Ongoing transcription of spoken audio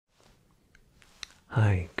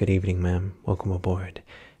Hi, good evening, ma'am. Welcome aboard.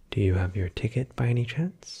 Do you have your ticket by any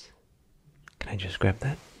chance? Can I just grab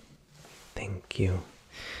that? Thank you.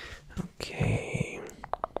 Okay.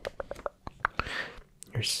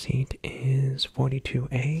 Your seat is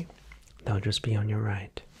 42A. That'll just be on your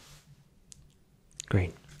right.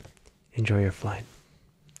 Great. Enjoy your flight.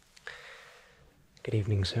 Good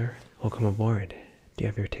evening, sir. Welcome aboard. Do you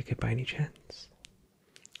have your ticket by any chance?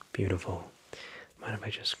 Beautiful. Mind if I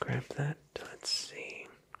just grab that? Let's see.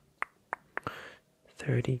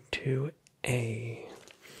 32A.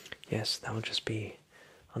 Yes, that will just be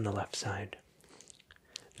on the left side.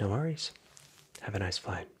 No worries. Have a nice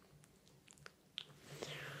flight.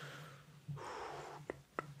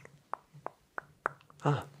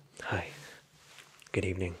 Ah, hi. Good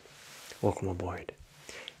evening. Welcome aboard.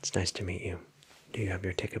 It's nice to meet you. Do you have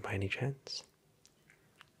your ticket by any chance?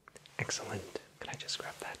 Excellent. Can I just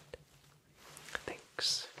grab that?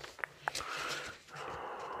 Thanks.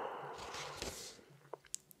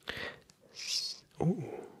 Ooh.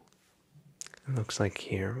 It looks like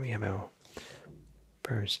here we have our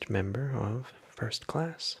first member of first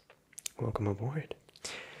class. Welcome aboard.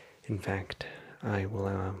 In fact, I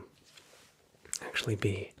will actually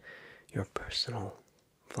be your personal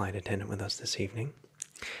flight attendant with us this evening.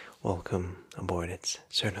 Welcome aboard. It's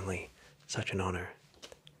certainly such an honor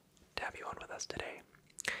to have you on with us today.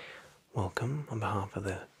 Welcome on behalf of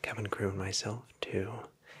the cabin crew and myself to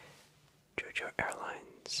JOJO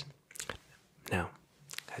Airlines. Now,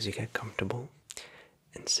 as you get comfortable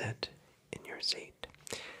and set in your seat,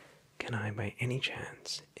 can I by any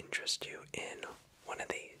chance interest you in one of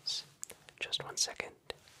these? Just 1 second.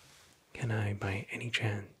 Can I by any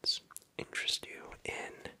chance interest you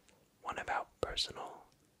in one of our personal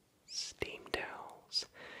steam towels?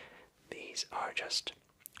 These are just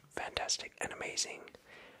fantastic and amazing.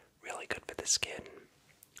 Really good for the skin.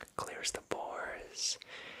 Clears the pores.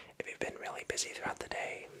 If you've been really busy throughout the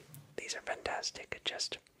day, these are fantastic at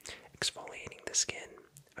just exfoliating the skin,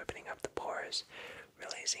 opening up the pores,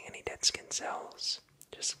 releasing any dead skin cells,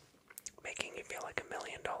 just making you feel like $1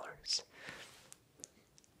 million.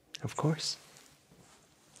 Of course.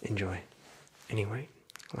 Enjoy. Anyway,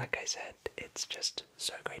 like I said, it's just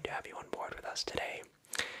so great to have you on board with us today.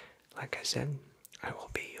 Like I said, I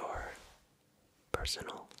will be your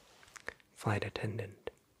personal flight attendant.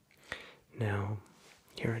 Now,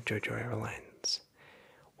 here at JOJO Airlines,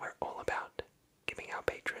 we're all about giving our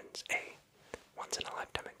patrons a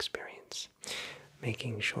once-in-a-lifetime experience,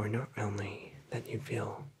 making sure not only that you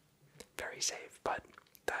feel very safe, but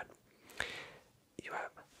that you have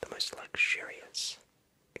the most luxurious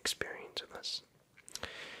experience with us.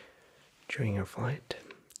 During your flight,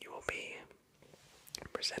 you will be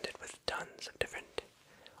presented with tons of different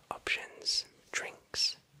options,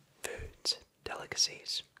 drinks, foods,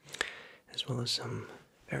 delicacies, as well as some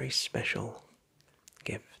very special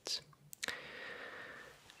gifts.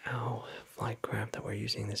 Our flight craft that we're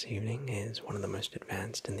using this evening is one of the most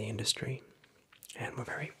advanced in the industry, and we're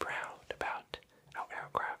very proud about our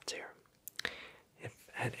aircraft here. If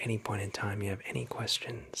at any point in time you have any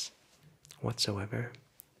questions whatsoever,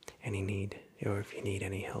 any need, or if you need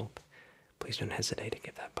any help, please don't hesitate to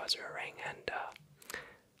give that buzzer a ring and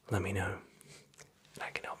let me know, and I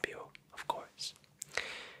can help you, of course.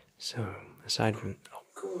 So, aside from... Oh,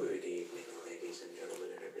 good evening, ladies and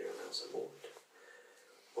gentlemen, and everyone else aboard.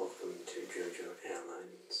 Welcome to JOJO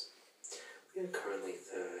Airlines. We are currently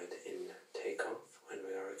third in takeoff, when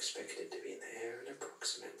we are expected to be in the air in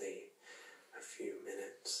approximately a few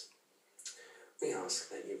minutes. We ask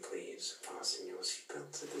that you please fasten your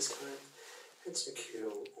seatbelts at this time and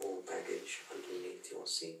secure all baggage underneath your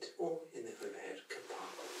seat or in the overhead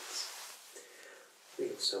compartments. We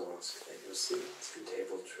also ask that your seats and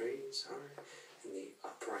table trays are in the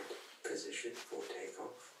upright position for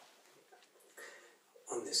takeoff.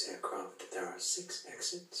 On this aircraft there are 6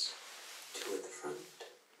 exits, 2 at the front,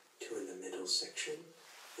 2 in the middle section,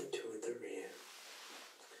 and 2 at the rear.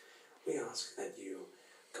 We ask that you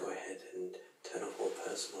go ahead and turn off all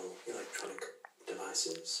personal electronic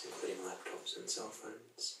devices, including laptops and cell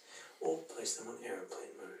phones, or place them on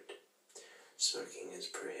aeroplane mode. Smoking is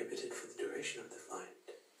prohibited for the duration of the flight.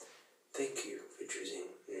 Thank you for choosing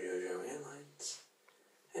JOJO Airlines,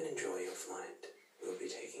 and enjoy your flight. We'll be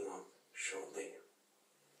taking off shortly.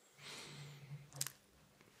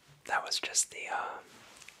 That was just the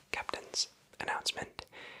captain's announcement.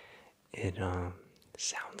 It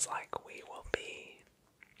sounds like we will be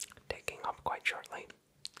taking off quite shortly.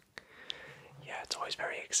 Yeah, it's always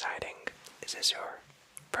very exciting. Is this your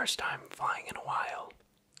first time flying in a while?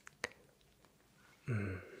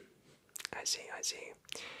 I see.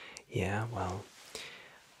 Yeah, well,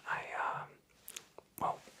 I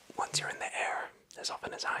once you're in the air, as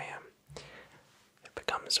often as I am, it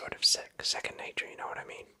becomes sort of second nature, you know what I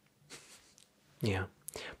mean? Yeah,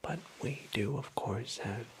 but we do, of course,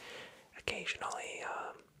 have occasionally,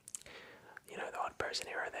 the odd person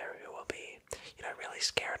here or there who will be, really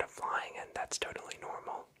scared of flying, and that's totally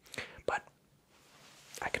normal. But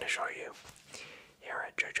I can assure you, here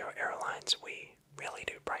at JOJO Airlines, we really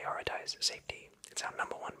do prioritize safety. It's our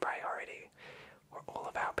 #1 priority for all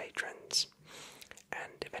of our patrons.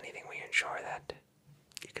 And if anything, we ensure that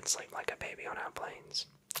you can sleep like a baby on our planes.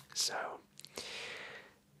 So,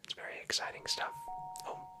 it's very exciting stuff.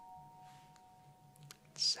 Oh,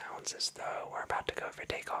 it sounds as though we're about to go for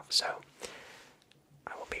takeoff, so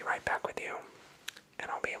I will be right back with you, and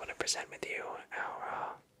I'll be able to present with you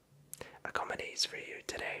our accommodations for you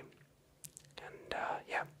today. And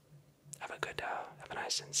yeah, have a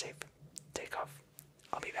nice and safe takeoff.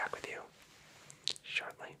 I'll be back with you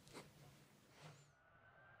shortly.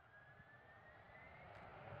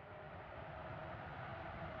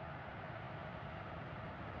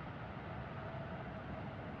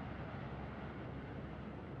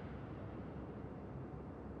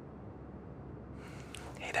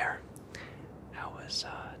 Hey there. How was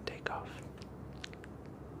takeoff?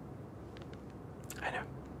 I know.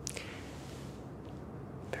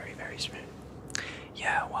 Very, very smooth.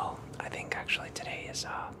 Yeah, well, I think actually today is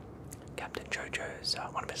Captain JoJo's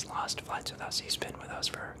one of his last flights with us. He's been with us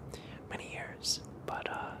for many years, but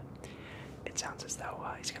it sounds as though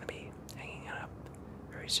he's going to be hanging it up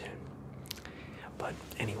very soon. But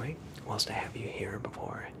anyway, whilst I have you here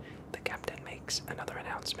before the captain makes another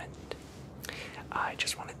announcement, I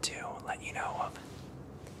just wanted to let you know of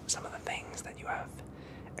some of the things that you have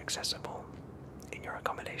accessible in your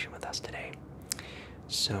accommodation with us today.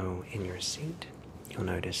 So in your seat, you'll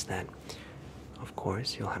notice that, of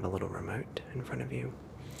course, you'll have a little remote in front of you.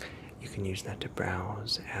 You can use that to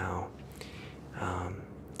browse our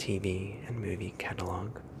TV and movie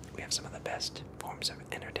catalog. We have some of the best forms of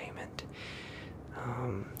entertainment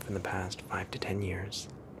from the past 5 to 10 years.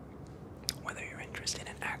 Whether you're interested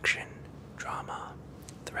in action, drama,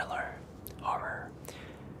 thriller, horror,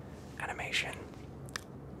 animation,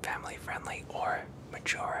 family-friendly, or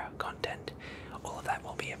mature content, all of that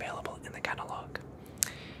will be available in the catalog.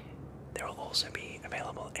 There will also be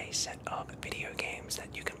available a set of video games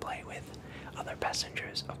that you can play with other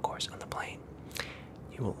passengers, of course, on the plane.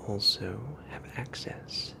 You will also have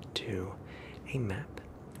access to a map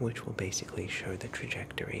which will basically show the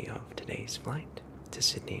trajectory of today's flight to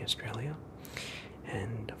Sydney, Australia.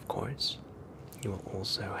 And of course, you will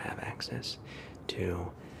also have access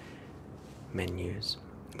to menus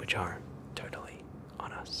which are totally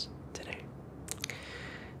on us today.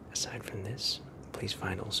 Aside from this, please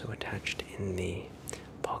find also attached in the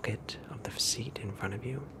pocket of the seat in front of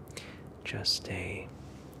you just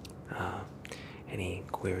any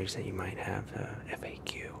queries that you might have,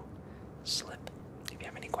 FAQ slip if you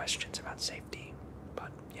have any questions about safety.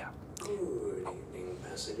 But yeah. Good evening,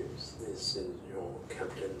 passengers. This is your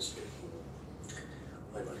captain speaking.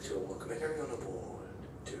 I'd like to welcome everyone aboard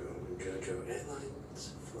to JOJO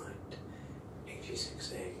Airlines Flight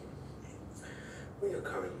 86A. We are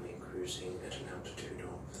currently cruising at an altitude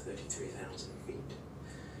of 33,000 feet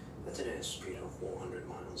at an airspeed of 400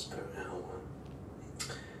 miles per hour.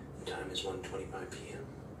 The time is 1:25 p.m.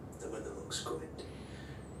 The weather looks good,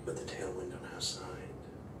 with the tailwind on our side.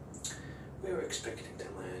 We are expecting to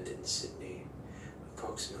land in Sydney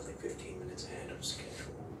approximately 15 minutes ahead of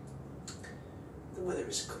schedule. The weather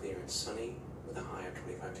is clear and sunny, with a high of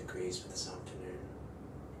 25 degrees for this afternoon.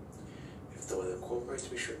 If the weather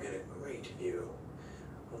cooperates, we should get a great view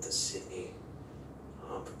of the Sydney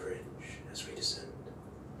Harbour Bridge as we descend.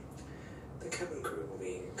 The cabin crew will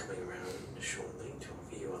be coming around shortly to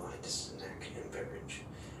offer you a light snack and beverage,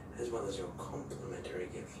 as well as your complimentary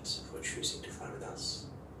gifts for choosing to fly with us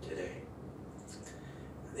today.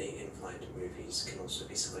 The in-flight movies can also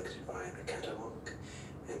be selected via the catalogue,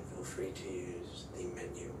 and feel free to use the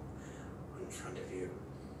menu in front of you.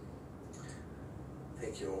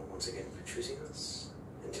 Thank you all once again for choosing us.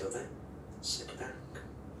 Until then, sit back,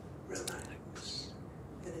 relax,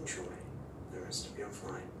 and enjoy the rest of your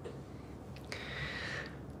flight.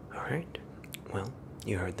 Alright, well,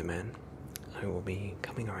 you heard the man. I will be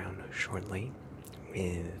coming around shortly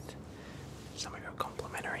with some of your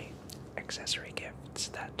complimentary accessory gifts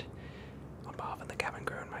that, on behalf of the cabin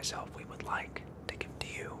crew and myself, we would like to give to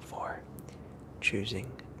you for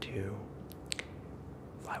choosing to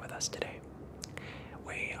fly with us today.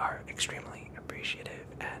 We are extremely appreciative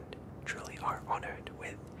and truly are honored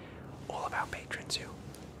with all of our patrons who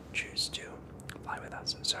choose to fly with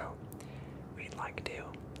us. So we'd like to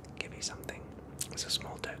give you something as a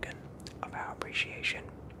small token of our appreciation.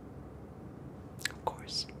 Of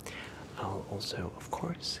course, I'll also, of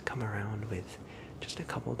course, come around with just a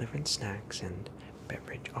couple different snacks and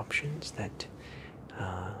beverage options that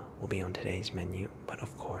will be on today's menu. But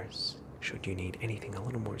of course, should you need anything a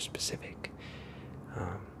little more specific,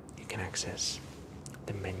 you can access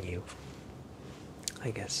the menu,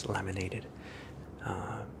 I guess, laminated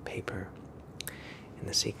paper in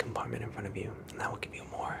the seat compartment in front of you, and that will give you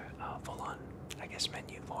more full-on, I guess,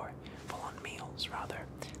 menu for full-on meals rather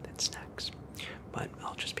than snacks. But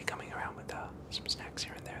I'll just be coming around with some snacks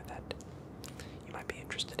here and there that you might be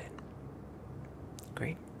interested in.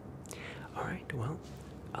 Great. Alright, well,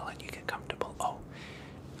 I'll let you get comfortable. Oh,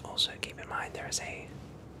 also keep in mind there is a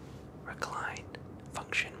recline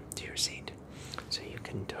function to your seat, so you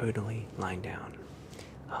can totally lie down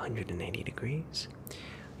 180 degrees.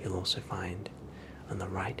 You'll also find on the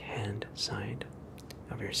right hand side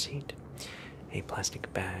of your seat a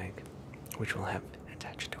plastic bag which will have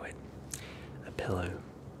attached to it a pillow,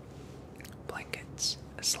 blankets,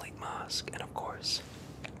 a sleep mask, and of course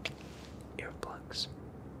earplugs.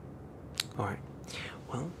 Alright,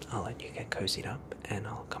 well, I'll let you get cozied up and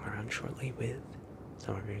I'll come around shortly with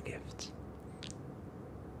some of your gifts.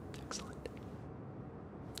 Excellent.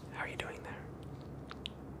 How are you doing there?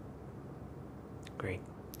 Great.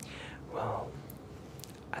 Well,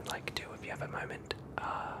 I'd like to, if you have a moment,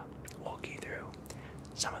 walk you through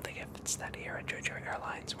some of the gifts that here at JOJO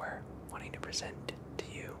Airlines we're wanting to present to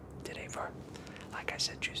you today for, like I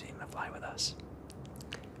said, choosing to fly with us.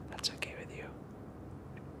 That's okay with you.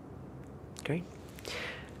 Great.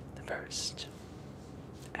 The first,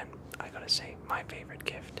 and I gotta say, my favorite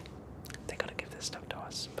gift. They gotta give this stuff to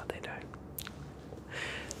us, but they don't.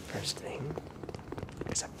 First thing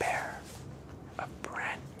is a pair of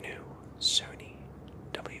brand new Sony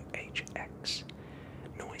WHX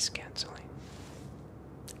noise cancelling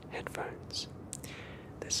headphones.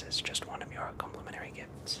 This is just one of your complimentary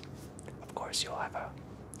gifts. Of course, you'll have a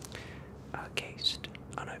cased,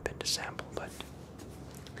 unopened sample, but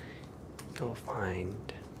you'll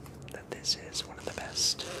find that this is one of the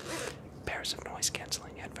best pairs of noise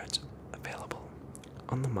cancelling headphones available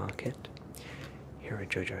on the market. Here at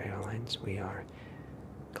JOJO Airlines, we are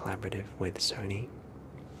collaborative with Sony,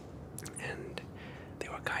 and they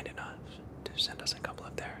were kind enough to send us a couple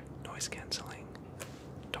of their noise cancelling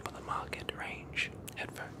top of the market range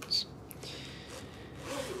headphones.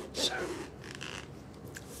 So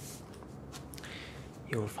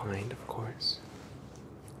you'll find, of course,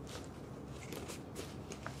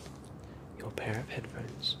 your pair of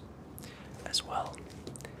headphones as well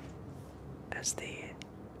as the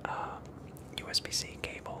USB-C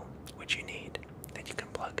cable which you need, that you can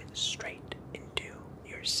plug straight into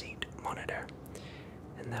your seat monitor,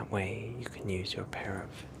 and that way you can use your pair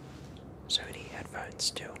of Sony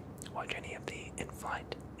headphones to watch any of the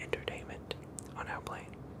in-flight entertainment on our plane.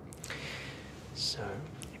 So,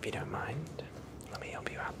 if you don't mind, let me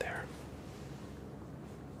help you out there.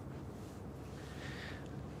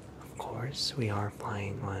 Of course, we are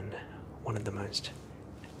flying on one of the most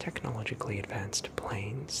technologically advanced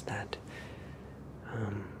planes that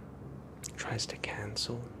tries to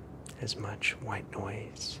cancel as much white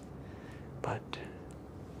noise, but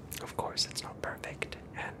of course it's not perfect,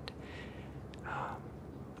 and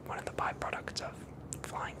one of the byproducts of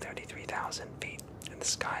flying 33,000 feet in the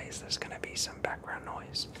sky is there's going to be some background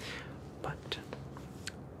noise. But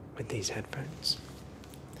with these headphones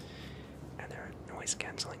and their noise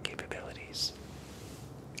cancelling capabilities,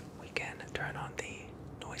 we can turn on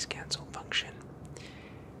the noise cancel function,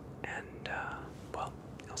 and well,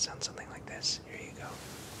 it'll sound something like this. Here you go.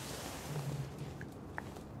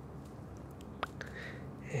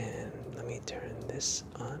 And let me turn this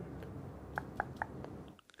on.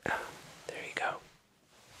 Ah, there you go.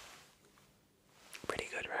 Pretty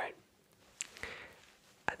good, right?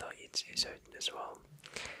 I thought you'd say so as well.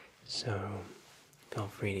 So, feel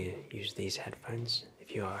free to use these headphones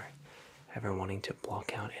if you are ever wanting to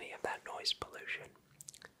block out any of that noise pollution.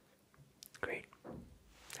 Great.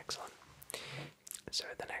 Excellent. So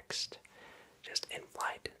the next just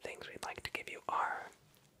in-flight things we'd like to give you are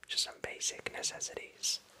just some basic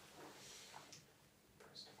necessities.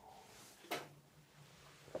 First of all,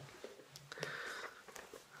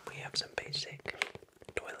 we have some basic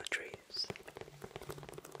toiletries.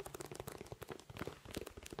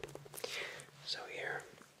 So here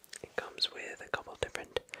it comes with a couple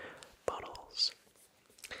different bottles.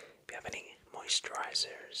 If you have any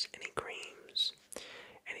moisturizers, any creams,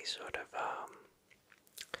 any sort of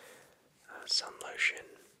sun lotion,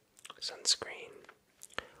 sunscreen,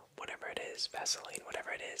 whatever it is, Vaseline,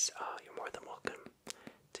 whatever it is, you're more than welcome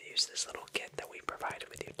to use this little kit that we provide. provided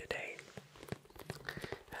with you today.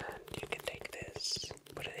 And you can take this,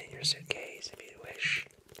 put it in your suitcase if you wish,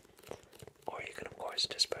 or you can of course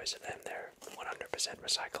dispose of them. They're 100%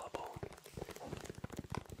 recyclable,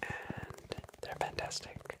 and they're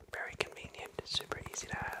fantastic, very convenient, super easy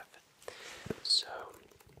to have. So,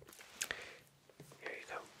 here you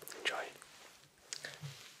go, enjoy.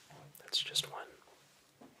 That's just one.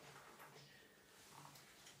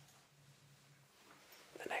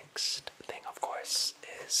 The next thing, of course,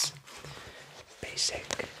 is basic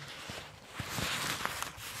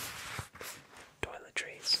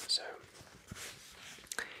toiletries. So,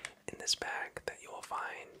 in this bag that you will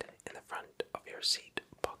find in the front of your seat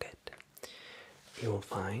pocket, you will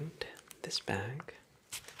find this bag,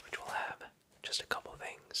 which will have just a couple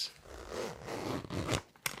things.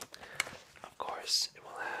 Of course, it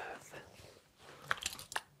will have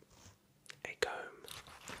a comb.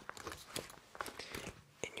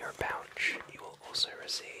 In your pouch, you will also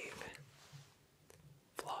receive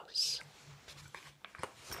floss,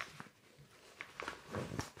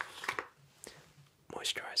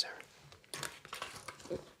 moisturizer,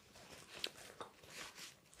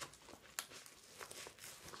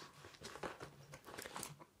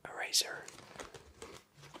 eraser,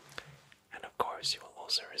 and of course you will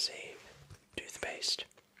also receive toothpaste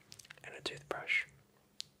and a toothbrush.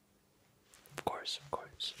 Of course.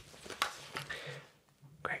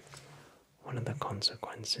 Great. One of the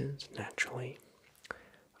consequences, naturally,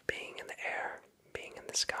 of being in the air, being in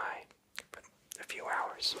the sky for a few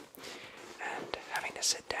hours, and having to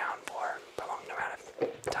sit down for a prolonged amount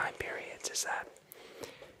of time periods is that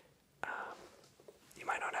you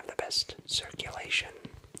might not have the best circulation.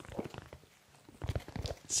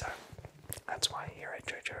 So, that's why here at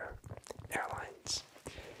JOJO Airlines,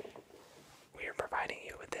 we are providing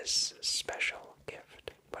you with this special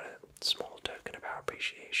gift, but a small token of our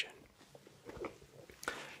appreciation.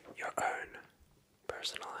 Your own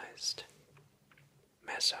personalized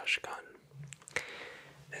massage gun.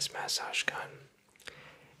 This massage gun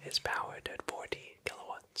is powered at 40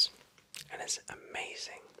 kilowatts and is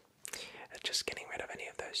amazing at just getting rid of any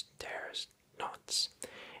of those tears, knots,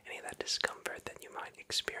 any of that discomfort that you might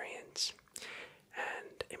experience,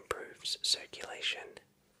 and improves circulation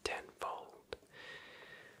tenfold.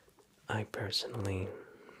 I personally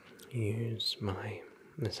use my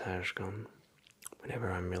massage gun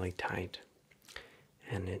whenever I'm really tight,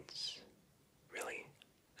 and it's really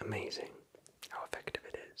amazing how effective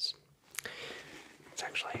it is. It's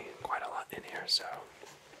actually quite a lot in here, so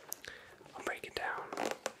I'll break it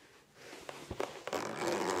down.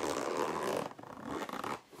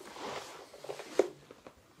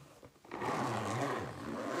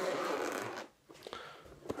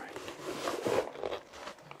 Alright.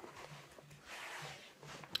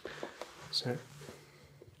 So,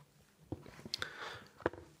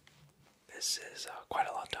 this is quite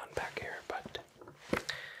a lot to unpack here, but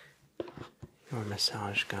your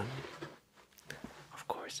massage gun, of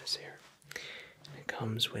course, is here. It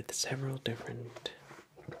comes with several different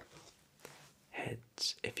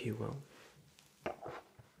heads, if you will,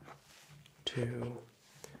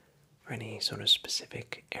 for any sort of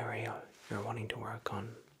specific area you're wanting to work on.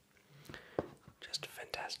 Just a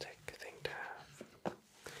fantastic thing to have.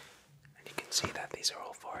 And you can see that these are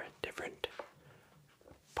all for different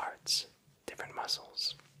parts, different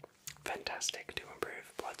muscles. Fantastic to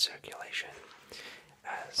improve blood circulation,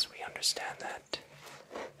 as we understand that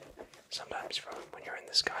sometimes when you're in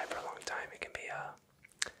the sky for a long time it can be a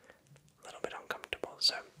little bit uncomfortable.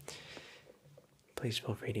 So please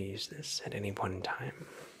feel free to use this at any point in time.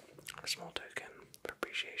 A small token of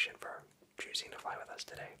appreciation for choosing to fly with us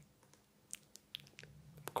today.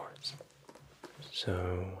 Of course.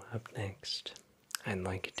 So up next, I'd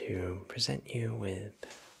like to present you with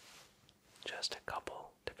just a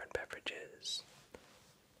couple different beverages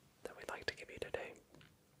that we'd like to give you today.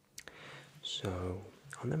 So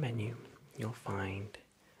on the menu, you'll find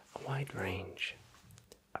a wide range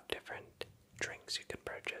of different drinks you can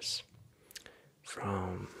purchase,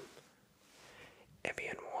 from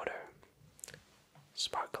Evian water,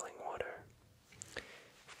 sparkling water,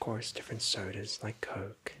 of course different sodas like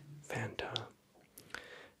Coke, Fanta,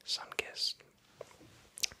 Sunkist,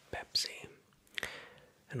 Pepsi,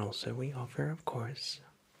 and also we offer, of course,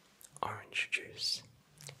 orange juice,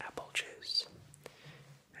 apple juice,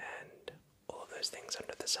 and all of those things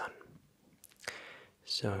under the sun.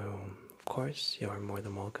 So, of course, you are more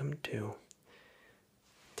than welcome to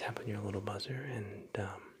tap on your little buzzer and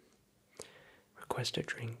request a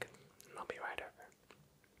drink, and I'll be right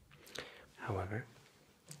over. However,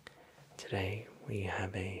 today we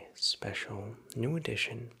have a special new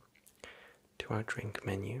addition to our drink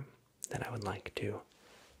menu that I would like to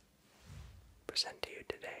present to you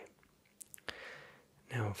today.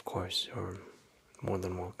 Now, of course, you're more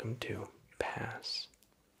than welcome to pass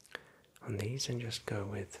on these and just go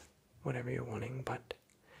with whatever you're wanting, but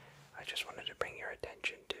I just wanted to bring your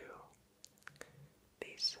attention to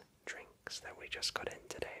these drinks that we just got in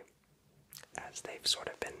today, as they've sort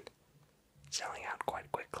of been selling out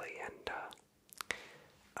quite quickly, and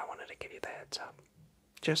I wanted to give you the heads up,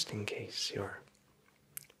 just in case you're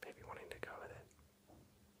maybe wanting to go with it.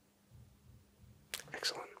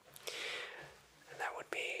 Excellent. And that would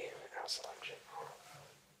be our selection.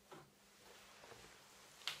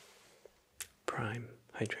 Prime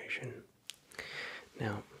Hydration.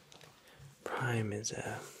 Now, Prime is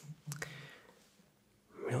a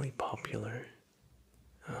really popular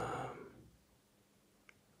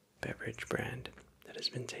beverage brand that has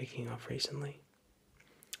been taking off recently.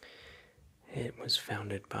 It was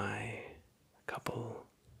founded by a couple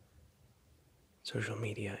social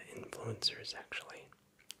media influencers, actually,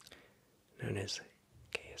 known as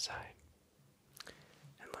KSI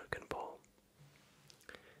and Logan Paul.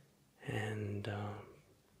 And,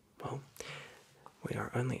 well, we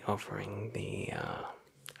are only offering the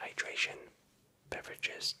hydration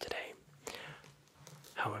beverages today.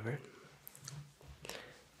 However,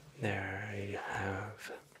 there you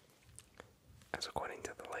have, as according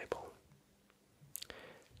to the label,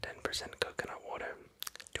 10% coconut water,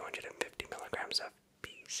 250 milligrams of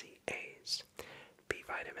BCAAs, B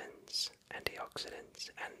vitamins,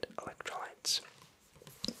 antioxidants, and electrolytes.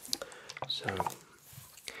 So,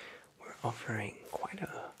 we're offering quite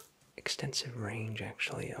a extensive range,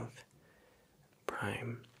 actually, of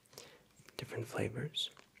Prime, different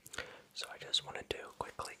flavors. So I just wanted to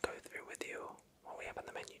quickly go through with you what we have on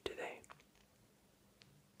the menu today.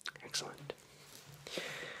 Excellent.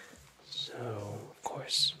 So, of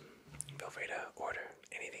course, feel free to order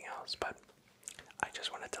anything else, but I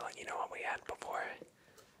just wanted to let you know what we had before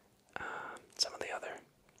some of the other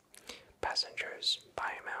passengers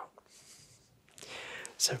buy them out.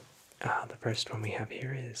 So, the first one we have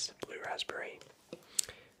here is blue raspberry.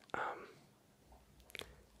 I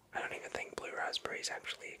don't even think blue raspberries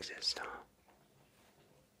actually exist,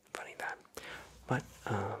 Funny that. But,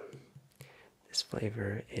 this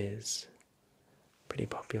flavor is pretty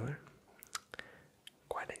popular,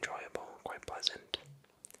 quite enjoyable, quite pleasant,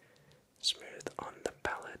 smooth on the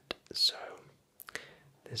palate, so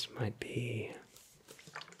this might be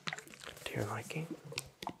to your liking.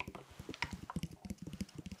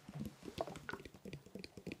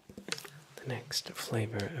 The next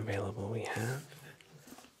flavor available we have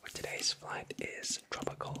for today's flight is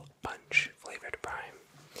Tropical Punch Flavored Prime.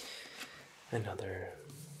 Another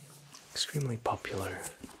extremely popular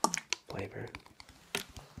flavor.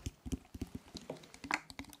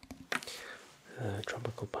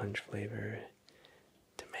 Tropical Punch flavor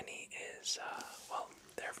to many is, well,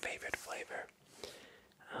 their favorite flavor.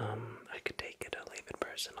 I could take it or leave it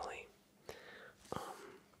personally.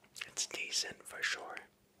 It's decent for sure,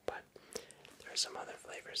 but there are some other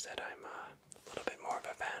flavors that I'm a little bit more of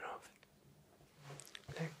a fan of.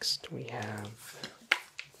 Next we have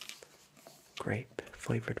Grape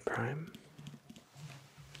Flavored Prime.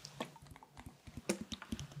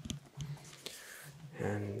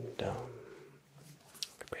 And the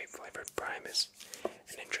grape flavored prime is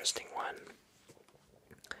an interesting one.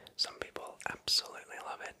 Some people absolutely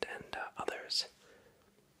love it, and others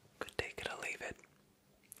could take it or leave it,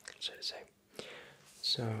 so to say.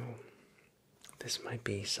 So, this might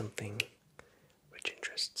be something which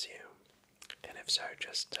interests you. And if so,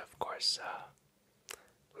 just, of course,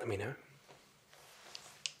 let me know.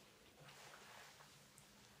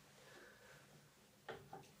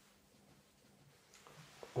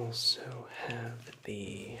 Also have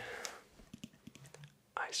the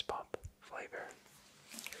Ice Pop flavor.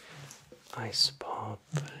 Ice Pop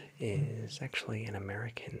is actually an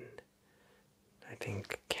American, I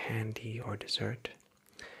think, candy or dessert,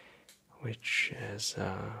 which is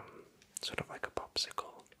sort of like a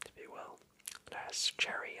popsicle, if you will. It has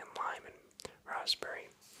cherry and lime and raspberry.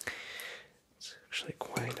 It's actually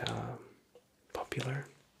quite popular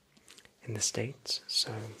in the States,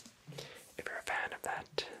 so if you're a fan of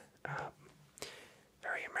that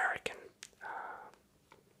very American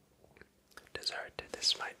dessert,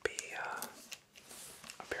 this might be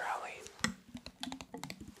up your alley.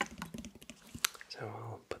 So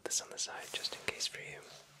I'll put this on the side just in case for you.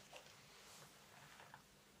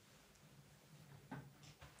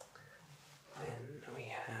 Then we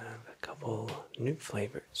have a couple new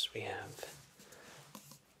flavors. We have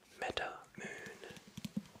Meta Moon.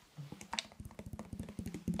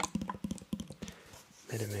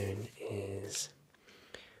 Meta Moon is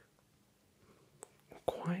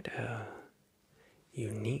quite a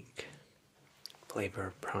unique flavor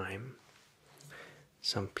of prime.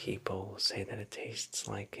 Some people say that it tastes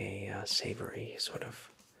like a savory sort of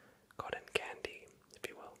cotton candy, if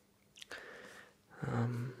you will.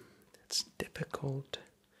 It's difficult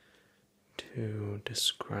to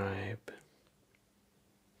describe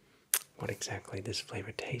what exactly this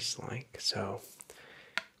flavor tastes like, so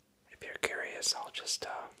if you're curious, I'll just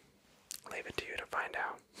leave it to you to find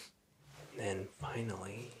out. Then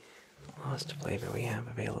finally, the last flavor we have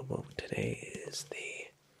available today is the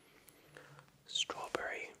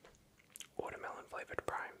strawberry watermelon flavored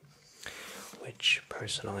prime, which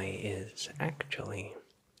personally is actually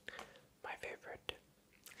my favorite.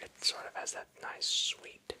 It sort of has that nice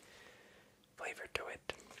sweet flavor to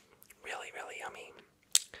it. Really, really yummy.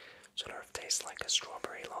 Sort of tastes like a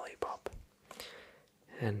strawberry lollipop.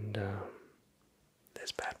 And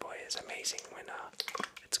this bad boy is amazing when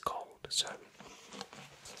it's cold, so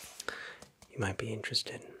you might be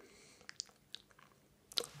interested.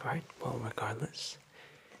 Alright, well, regardless,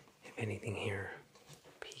 if anything here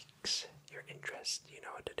piques your interest, you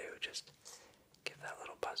know what to do. Just give that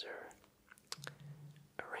little buzzer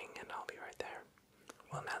a ring and I'll be right there.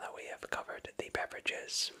 Well, now that we have covered the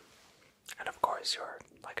beverages, and of course you're,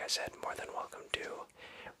 like I said, more than welcome to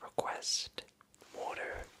request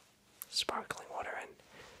water, sparkling water, and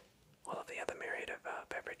all of the other myriad of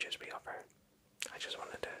beverages we offer. I just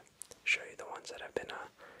wanted to show you the ones that have been a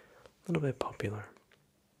little bit popular.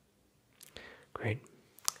 Great.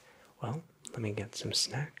 Well, let me get some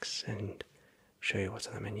snacks and show you what's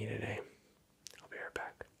on the menu today. I'll be right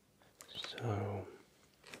back. So,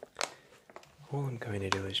 all I'm going to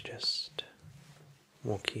do is just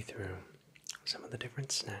walk you through some of the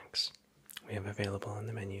different snacks we have available on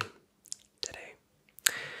the menu today.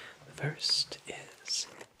 The first is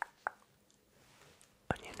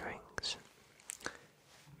onion rings.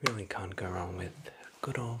 Really can't go wrong with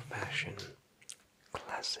good old-fashioned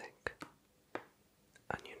classic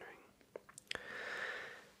onion ring.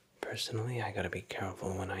 Personally, I gotta be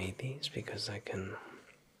careful when I eat these because I can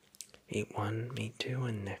eat one, eat two,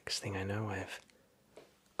 and next thing I know I've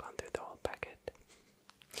gone through the whole packet.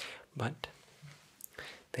 But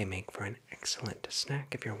they make for an excellent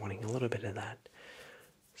snack if you're wanting a little bit of that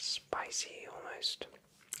spicy, almost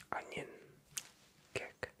onion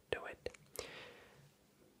kick to it.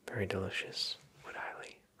 Very delicious. Would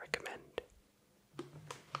highly recommend.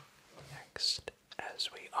 Next, as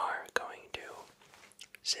we are going to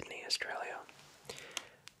Sydney, Australia,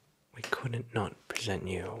 we couldn't not present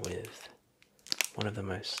you with one of the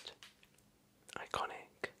most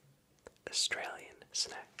iconic Australian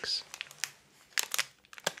snacks.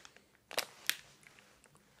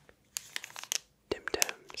 Tim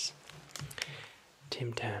Tams.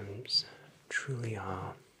 Tim Tams truly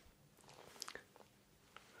are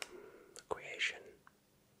the creation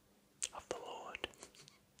of the Lord.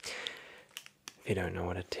 If you don't know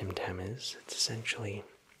what a Tim Tam is, it's essentially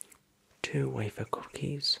 2 wafer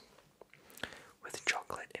cookies with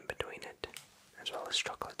chocolate in between it, as well as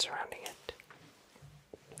chocolate surrounding it.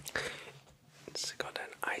 It's got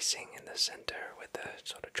an icing in the center with a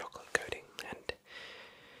sort of chocolate coating, and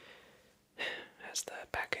as the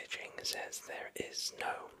packaging says, there is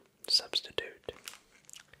no substitute.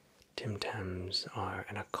 Tim Tams are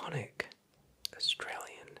an iconic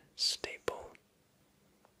Australian staple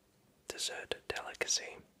dessert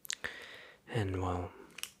delicacy, and well,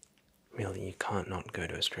 really you can't not go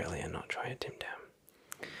to Australia and not try a Tim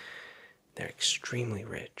Tam. They're extremely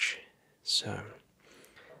rich, so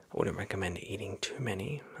I wouldn't recommend eating too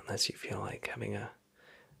many unless you feel like having a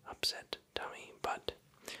upset tummy, but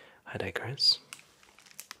I digress.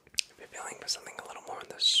 If you're feeling for something a little more on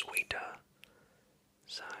the sweeter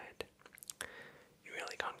side, you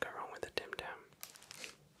really can't go wrong with a Tim Tam.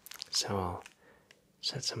 So I'll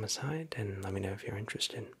set some aside and let me know if you're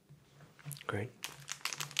interested. Great.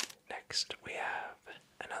 Next we have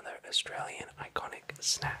another Australian iconic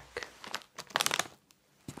snack.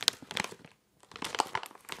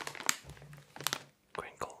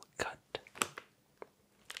 Crinkle cut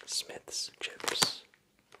Smith's chips.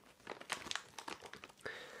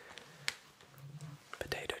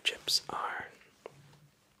 Potato chips are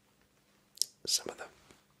some of the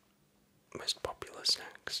most popular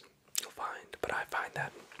snacks you'll find, but I find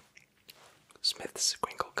that Smith's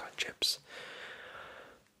crinkle cut chips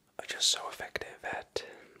are just so effective at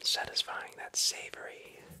satisfying that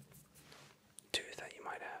savory tooth that you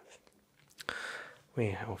might have.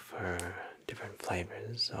 We offer different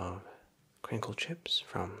flavors of crinkle chips,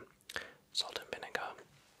 from salt and vinegar,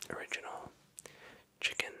 original,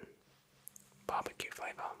 chicken, barbecue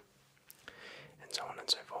flavor, and so on and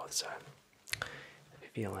so forth. So if you're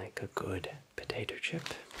feel like a good potato chip.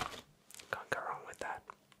 Can't go wrong with that.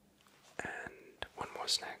 And one more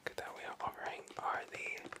snack that we are offering are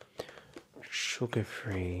the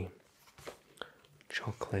sugar-free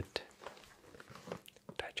chocolate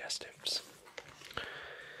digestives.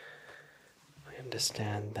 I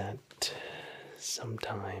understand that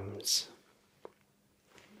sometimes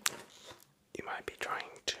you might be trying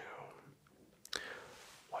to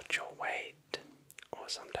watch your weight, or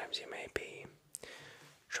sometimes you may be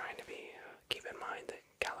trying to keep in mind the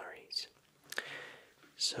calories.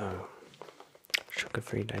 So,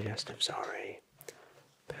 sugar-free digestives are a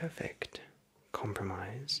perfect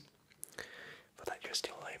compromise for that you're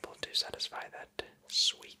still able to satisfy that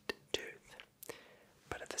sweet tooth,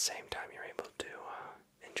 but at the same time you're able to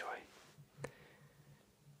enjoy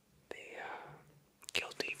the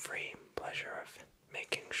guilty-free pleasure of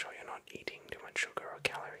making sure you're not eating too much sugar or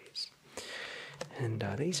calories. And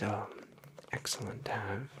these are excellent to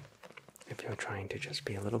have if you're trying to just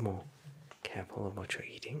be a little more careful of what you're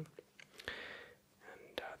eating.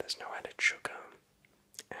 And there's no added sugar,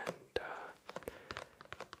 and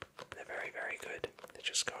they're very, very good. They're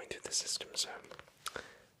just going through the system, so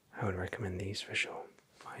I would recommend these for sure.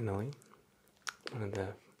 Finally, one of the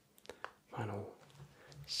final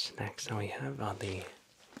snacks that we have are the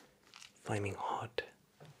flaming hot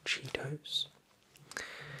Cheetos.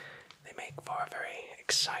 They make for a very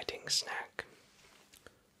exciting snack.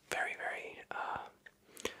 Very, very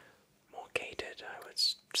more catered, I would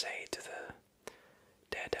say, to the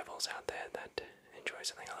daredevils out there that enjoy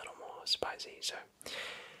something a little more spicy. So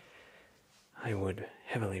I would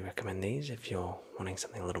heavily recommend these if you're wanting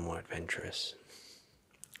something a little more adventurous.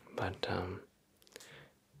 But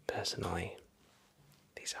personally,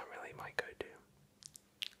 these aren't really my go-to.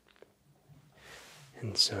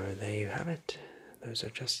 And so there you have it. Those are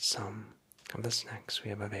just some of the snacks we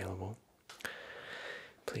have available.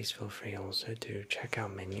 Please feel free also to check our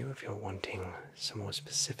menu if you're wanting some more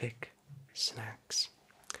specific snacks.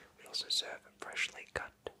 We also serve freshly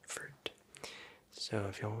cut fruit. So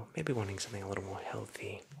if you're maybe wanting something a little more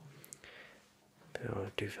healthy,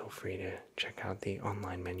 do feel free to check out the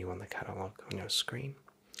online menu on the catalog on your screen.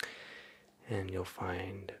 And you'll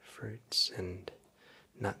find fruits and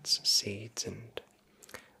nuts, seeds, and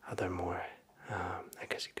other more, I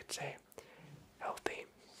guess you could say, healthy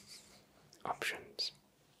options.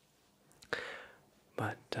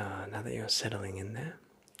 But now that you're settling in there,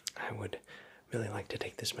 I would really like to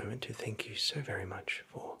take this moment to thank you so very much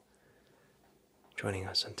for joining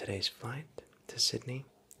us on today's flight to Sydney.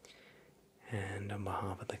 And on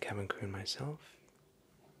behalf of the cabin crew and myself,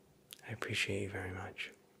 I appreciate you very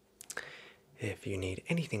much. If you need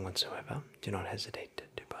anything whatsoever, do not hesitate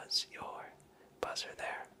to buzz your buzzer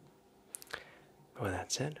there. But with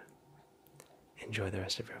that said, enjoy the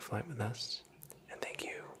rest of your flight with us,